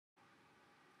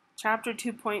Chapter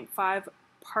 2.5,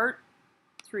 Part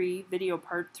 3, Video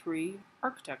Part 3,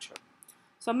 Architecture.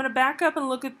 So I'm going to back up and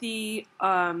look at the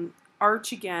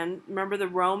arch again. Remember, the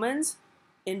Romans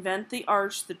invent the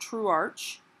arch, the true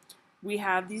arch. We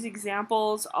have these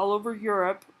examples all over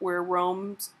Europe where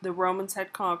the Romans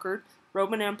had conquered.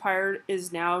 Roman Empire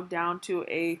is now down to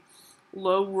a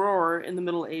low roar in the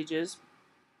Middle Ages.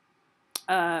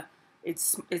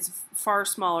 It's far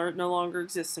smaller. It no longer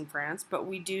exists in France, but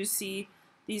we do see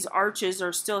these arches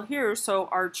are still here. So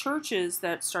our churches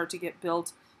that start to get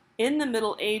built in the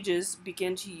Middle Ages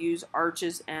begin to use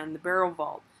arches and the barrel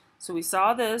vault. So we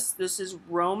saw this. This is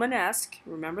Romanesque.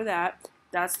 Remember that.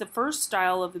 That's the first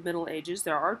style of the Middle Ages.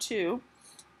 There are two.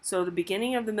 So the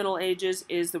beginning of the Middle Ages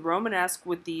is the Romanesque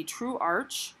with the true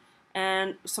arch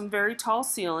and some very tall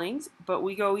ceilings. But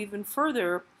we go even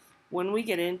further when we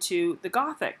get into the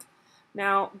Gothic.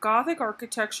 Now, Gothic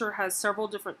architecture has several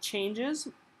different changes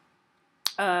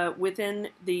within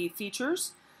the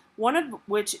features, one of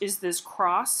which is this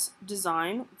cross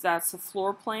design. That's the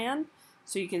floor plan,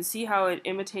 so you can see how it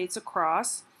imitates a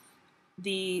cross.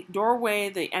 The doorway,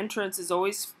 the entrance, is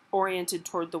always oriented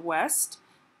toward the west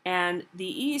and the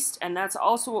east, and that's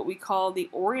also what we call the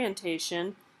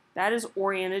orientation. That is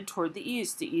oriented toward the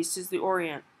east. The east is the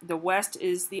orient. The west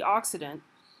is the occident.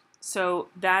 So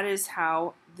that is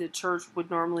how the church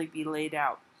would normally be laid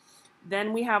out.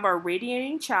 Then we have our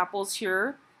radiating chapels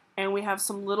here, and we have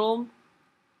some little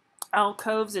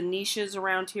alcoves and niches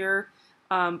around here,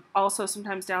 also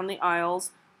sometimes down the aisles,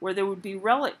 where there would be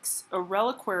relics or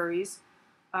reliquaries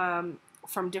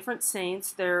from different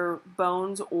saints, their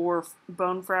bones or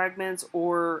bone fragments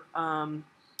or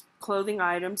clothing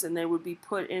items, and they would be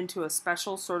put into a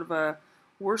special sort of a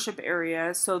worship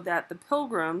area so that the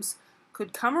pilgrims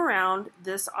could come around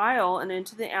this aisle and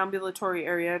into the ambulatory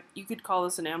area. You could call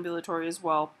this an ambulatory as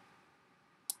well,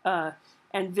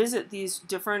 and visit these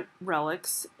different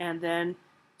relics, and then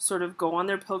sort of go on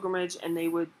their pilgrimage, and they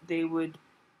would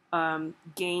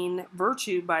gain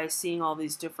virtue by seeing all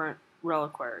these different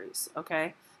reliquaries.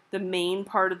 Okay, the main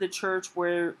part of the church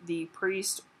where the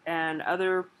priest and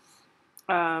other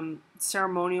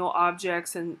ceremonial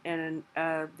objects and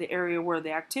the area where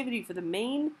the activity for the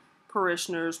main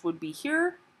parishioners would be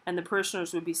here, and the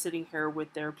parishioners would be sitting here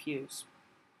with their pews.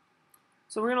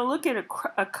 So we're going to look at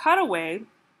a cutaway.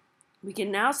 We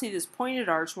can now see this pointed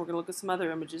arch. We're going to look at some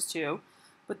other images too.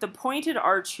 But the pointed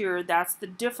arch here, that's the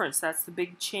difference. That's the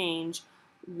big change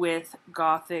with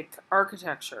Gothic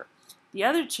architecture. The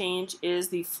other change is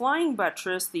the flying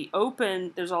buttress, the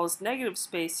open. There's all this negative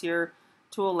space here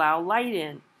to allow light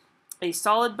in. A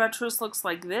solid buttress looks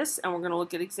like this, and we're going to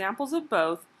look at examples of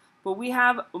both. But we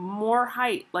have more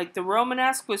height. Like the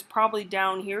Romanesque was probably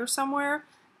down here somewhere,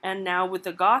 and now with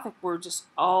the Gothic, we're just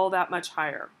all that much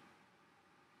higher.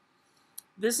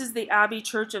 This is the Abbey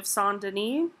Church of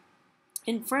Saint-Denis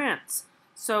in France.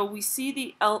 So we see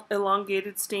the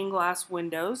elongated stained glass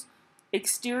windows.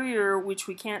 Exterior, which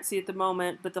we can't see at the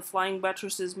moment, but the flying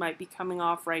buttresses might be coming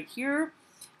off right here.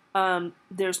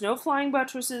 There's no flying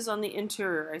buttresses on the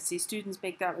interior. I see students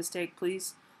make that mistake.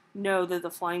 Please know that the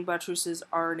flying buttresses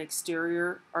are an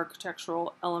exterior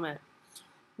architectural element.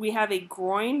 We have a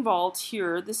groin vault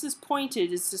here. This is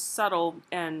pointed. It's just subtle,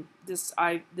 and this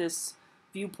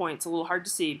viewpoint's a little hard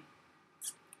to see.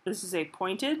 This is a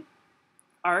pointed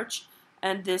arch,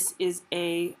 and this is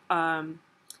a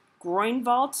groin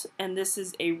vault, and this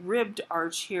is a ribbed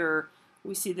arch here.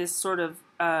 We see this sort of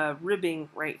ribbing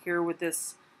right here with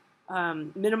this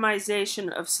minimization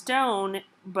of stone,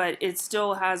 but it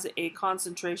still has a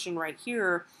concentration right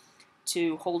here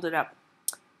to hold it up.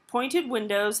 Pointed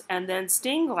windows, and then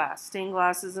stained glass. Stained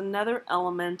glass is another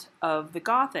element of the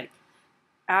Gothic.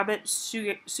 Abbot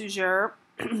Suger,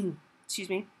 excuse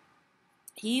me,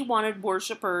 he wanted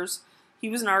worshippers. He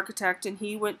was an architect, and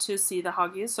he went to see the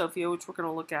Hagia Sophia, which we're going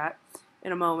to look at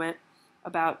in a moment,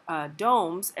 about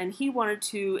domes, and he wanted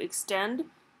to extend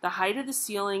the height of the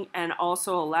ceiling and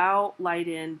also allow light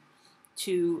in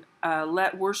to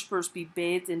let worshippers be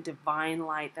bathed in divine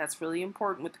light. That's really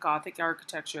important with Gothic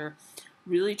architecture,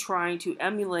 really trying to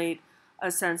emulate a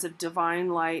sense of divine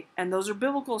light. And those are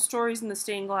biblical stories in the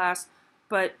stained glass,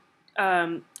 but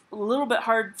a little bit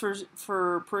hard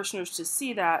for parishioners to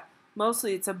see that.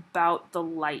 Mostly it's about the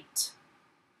light.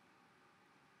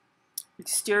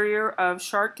 Exterior of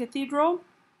Chartres Cathedral.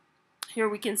 Here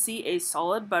we can see a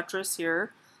solid buttress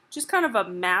here. Just kind of a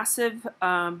massive,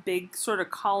 big sort of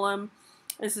column.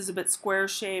 This is a bit square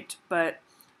shaped, but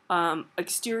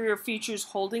exterior features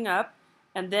holding up.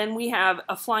 And then we have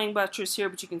a flying buttress here,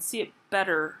 but you can see it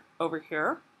better over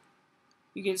here.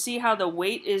 You can see how the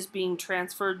weight is being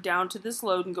transferred down to this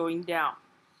load and going down.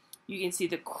 You can see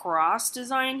the cross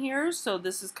design here. So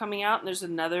this is coming out, and there's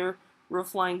another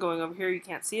roof line going over here. You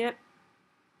can't see it.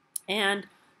 And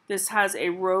this has a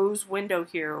rose window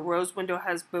here. A rose window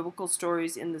has biblical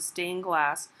stories in the stained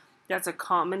glass. That's a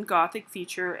common Gothic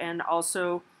feature, and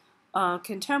also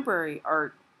contemporary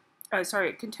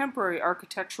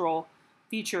architectural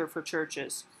feature for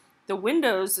churches. The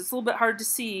windows, it's a little bit hard to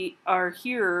see, are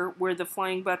here where the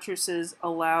flying buttresses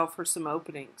allow for some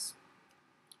openings.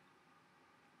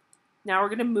 Now we're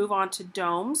going to move on to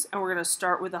domes, and we're going to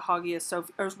start with the Hagia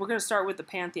Sophia, or we're going to start with the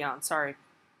Pantheon, sorry.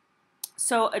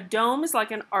 So a dome is like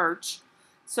an arch.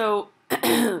 So,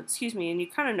 excuse me, and you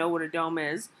kind of know what a dome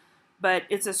is, but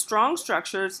it's a strong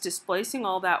structure. It's displacing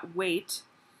all that weight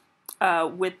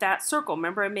with that circle.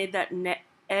 Remember I made that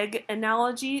egg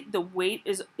analogy? The weight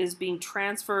is being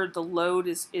transferred. The load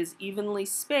is evenly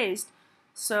spaced.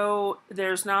 So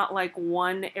there's not like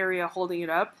one area holding it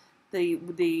up.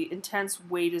 The intense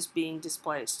weight is being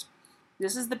displaced.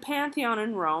 This is the Pantheon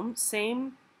in Rome.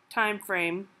 Same time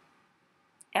frame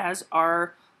as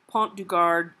our Pont du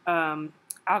Gard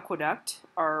aqueduct,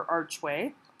 our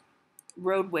archway,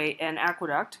 roadway, and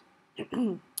aqueduct.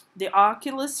 The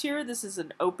oculus here, this is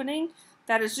an opening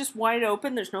that is just wide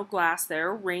open. There's no glass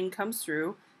there. Rain comes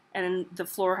through, and the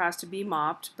floor has to be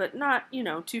mopped, but not,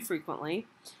 too frequently.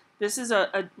 This is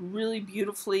a really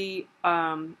beautifully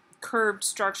curved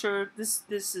structure. This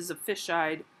is a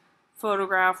fisheye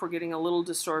photograph. We're getting a little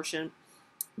distortion,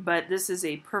 but this is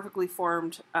a perfectly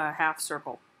formed half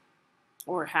circle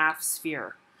or half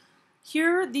sphere.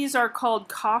 Here, these are called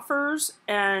coffers,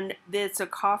 and it's a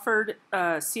coffered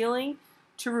ceiling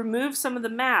to remove some of the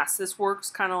mass. This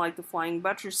works kind of like the flying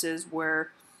buttresses,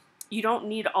 where you don't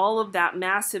need all of that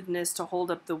massiveness to hold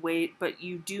up the weight, but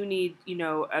you do need,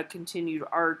 a continued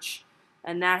arch,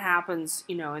 and that happens,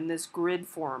 in this grid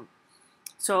form.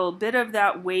 So a bit of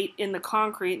that weight in the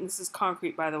concrete, and this is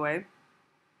concrete, by the way,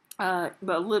 but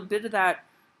a little bit of that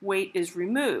weight is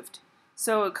removed.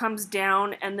 So it comes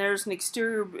down, and there's an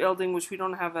exterior building, which we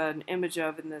don't have an image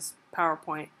of in this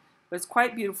PowerPoint, but it's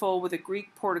quite beautiful with a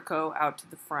Greek portico out to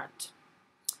the front.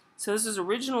 So this is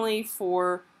originally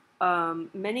for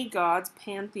many gods,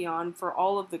 Pantheon for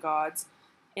all of the gods,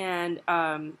 and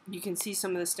you can see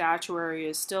some of the statuary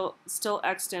is still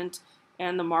extant,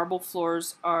 and the marble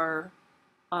floors are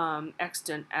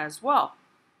extant as well.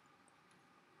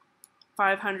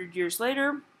 500 years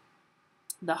later,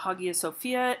 the Hagia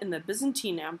Sophia in the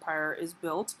Byzantine Empire is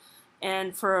built,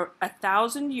 and for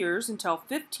 1,000 years until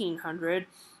 1500,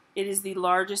 it is the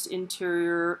largest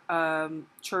interior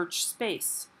church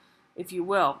space, if you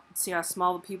will. See how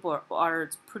small the people are.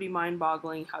 It's pretty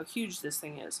mind-boggling how huge this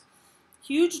thing is.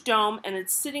 Huge dome, and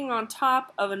it's sitting on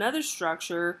top of another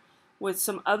structure with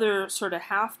some other sort of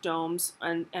half domes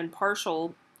and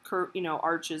partial,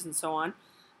 arches and so on.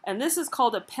 And this is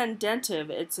called a pendentive.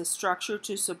 It's a structure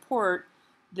to support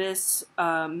this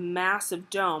massive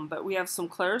dome. But we have some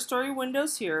clerestory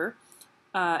windows here,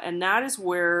 and that is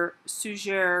where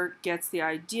Suger gets the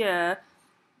idea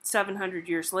 700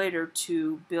 years later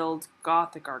to build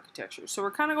Gothic architecture. So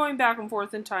we're kind of going back and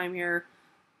forth in time here.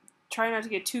 Try not to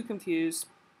get too confused.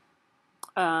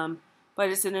 But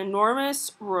it's an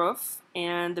enormous roof,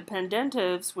 and the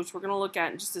pendentives, which we're going to look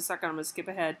at in just a second, I'm going to skip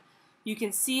ahead. You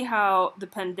can see how the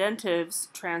pendentives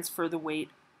transfer the weight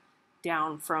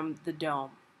down from the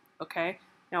dome. Okay,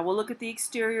 now we'll look at the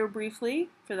exterior briefly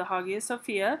for the Hagia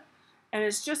Sophia, and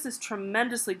it's just this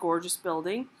tremendously gorgeous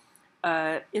building.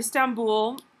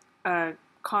 Istanbul,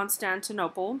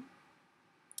 Constantinople,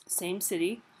 same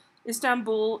city.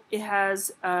 Istanbul,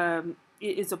 it's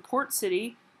a port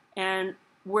city, and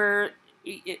where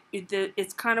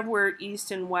it's kind of where East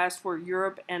and West, where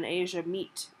Europe and Asia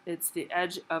meet. It's the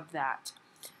edge of that.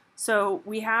 So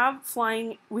we have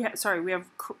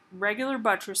regular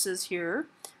buttresses here,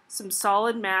 some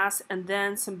solid mass, and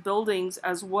then some buildings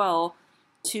as well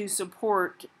to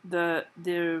support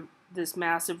this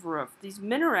massive roof. These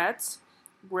minarets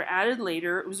were added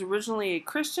later. It was originally a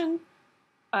Christian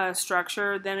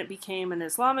structure, then it became an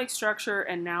Islamic structure,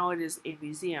 and now it is a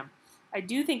museum. I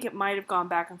do think it might have gone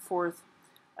back and forth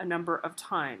a number of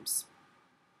times.